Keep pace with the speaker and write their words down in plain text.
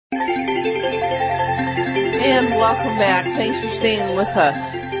And welcome back. Thanks for staying with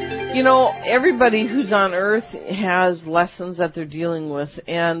us. You know, everybody who's on earth has lessons that they're dealing with,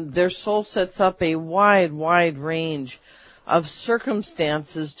 and their soul sets up a wide range of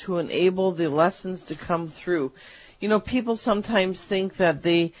circumstances to enable the lessons to come through. You know, people sometimes think that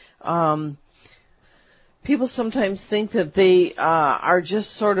they are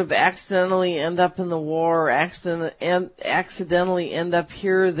just sort of accidentally end up in the war, or accidentally end up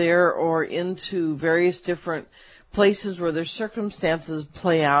here, there, or into various different places where their circumstances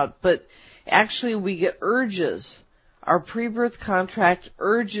play out. But actually we get urges. Our pre-birth contract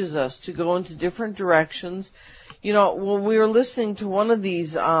urges us to go into different directions. You know, when we were listening to one of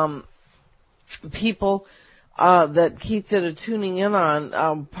these people that Keith did a tuning in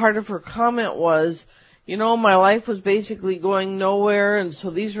on, part of her comment was, you know, my life was basically going nowhere, and so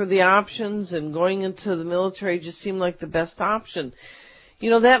these were the options, and going into the military just seemed like the best option. You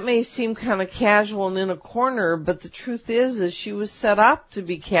know, that may seem kind of casual and in a corner, but the truth is she was set up to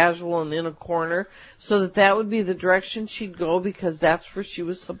be casual and in a corner so that would be the direction she'd go, because that's where she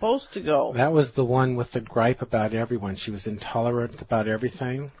was supposed to go. That was the one with the gripe about everyone. She was intolerant about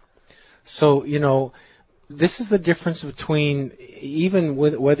everything. So, you know, this is the difference between, even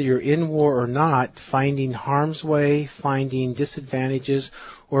with whether you're in war or not, finding harm's way, finding disadvantages,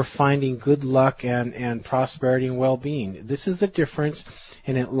 or finding good luck and prosperity and well-being. This is the difference,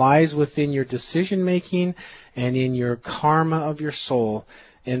 and it lies within your decision-making and in your karma of your soul.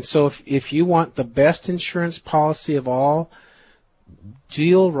 And so if you want the best insurance policy of all,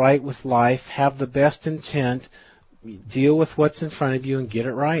 deal right with life, have the best intent, deal with what's in front of you, and get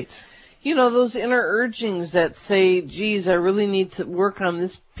it right. You know, those inner urgings that say, geez, I really need to work on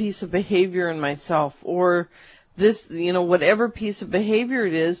this piece of behavior in myself, or this, you know, whatever piece of behavior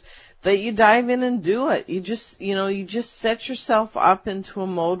it is, that you dive in and do it. You just set yourself up into a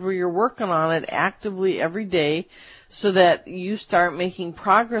mode where you're working on it actively every day so that you start making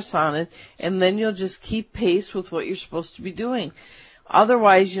progress on it, and then you'll just keep pace with what you're supposed to be doing.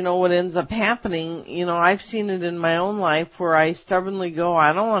 Otherwise, you know, what ends up happening, you know, I've seen it in my own life where I stubbornly go,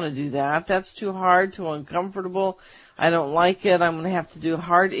 I don't want to do that. That's too hard, too uncomfortable. I don't like it. I'm going to have to do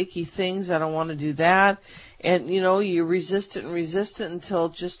hard, icky things. I don't want to do that. And, you know, you resist it until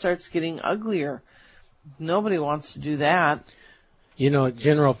it just starts getting uglier. Nobody wants to do that. You know,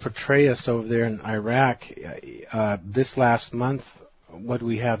 General Petraeus over there in Iraq, this last month, what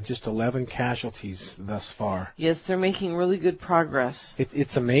we have, just 11 casualties thus far. Yes, they're making really good progress.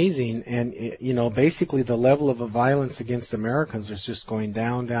 It's amazing, and you know, basically the level of violence against Americans is just going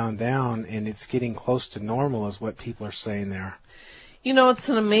down, and it's getting close to normal, is what people are saying there. You know, it's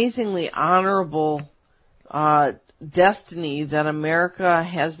an amazingly honorable destiny that America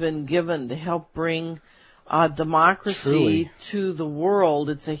has been given to help bring democracy Truly to the world.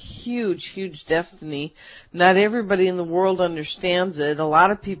 It's a huge destiny. Not everybody in the world understands it. A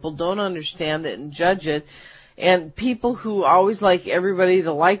lot of people don't understand it and judge it. And people who always like everybody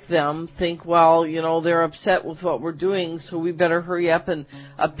to like them think, well, you know, they're upset with what we're doing, so we better hurry up and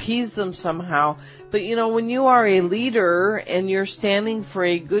appease them somehow. But, you know, when you are a leader and you're standing for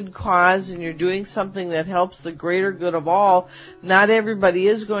a good cause and you're doing something that helps the greater good of all, not everybody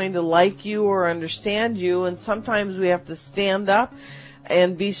is going to like you or understand you, and sometimes we have to stand up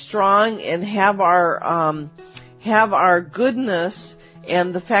and be strong and have our goodness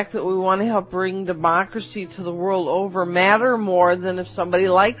and the fact that we want to help bring democracy to the world over matter more than if somebody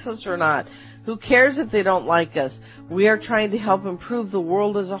likes us or not. Who cares if they don't like us? We are trying to help improve the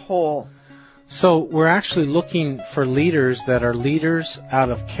world as a whole. So we're actually looking for leaders that are leaders out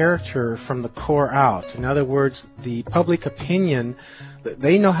of character from the core out. In other words, the public opinion,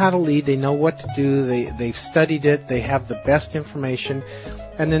 they know how to lead, they know what to do, they've studied it, they have the best information,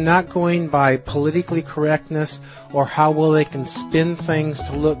 and they're not going by politically correctness or how well they can spin things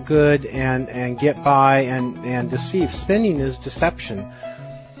to look good and get by and deceive. Spinning is deception.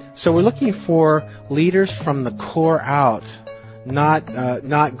 So we're looking for leaders from the core out, not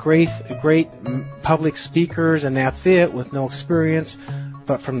great public speakers and that's it with no experience,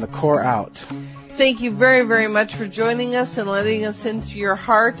 but from the core out. Thank you very, very much for joining us and letting us into your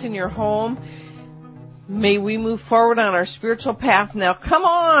heart and your home. May we move forward on our spiritual path now. Come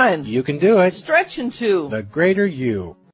on! You can do it. Stretch into the greater you.